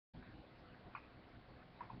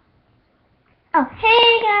Oh,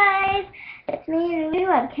 hey guys! It's me, Lulu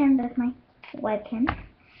Webcam. That's my webcam.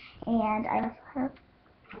 And I also have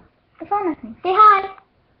the phone with me. Say hi!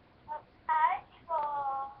 Hi, people.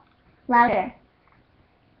 Louder.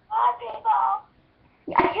 Hi, people.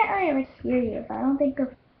 Yeah, I can't really hear you, so I don't think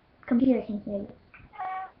the computer can hear you.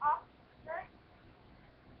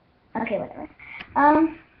 Okay, whatever.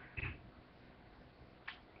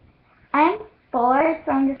 I'm bored,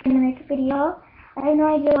 so I'm just gonna make a video. I have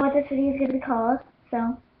no idea what this video is gonna be called,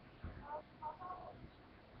 so.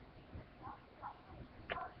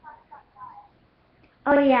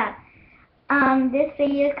 Oh yeah. This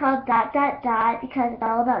video is called dot dot dot because it's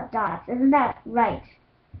all about dots. Isn't that right?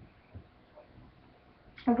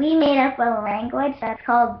 We made up a language that's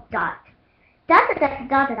called dot. Dot dot dot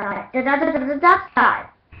dot dot dot dot dot dot dot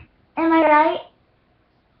dot. Am I right?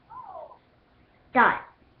 Dot.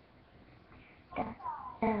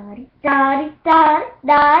 Dotty dotty dotty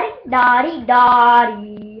dotty dotty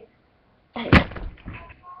dotty.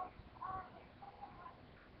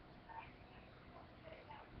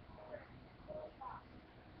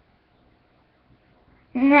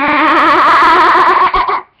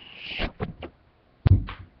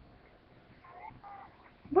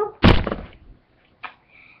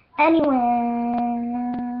 Anyway,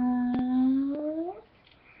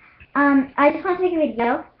 I just want to make a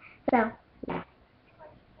video, so yeah.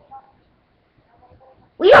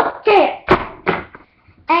 We don't care.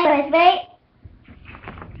 Anyways, wait.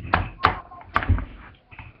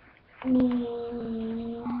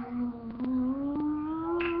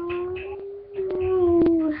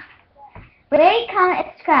 Rate, comment,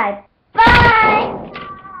 and subscribe. Bye!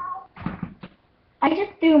 I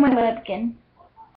just threw my webcam.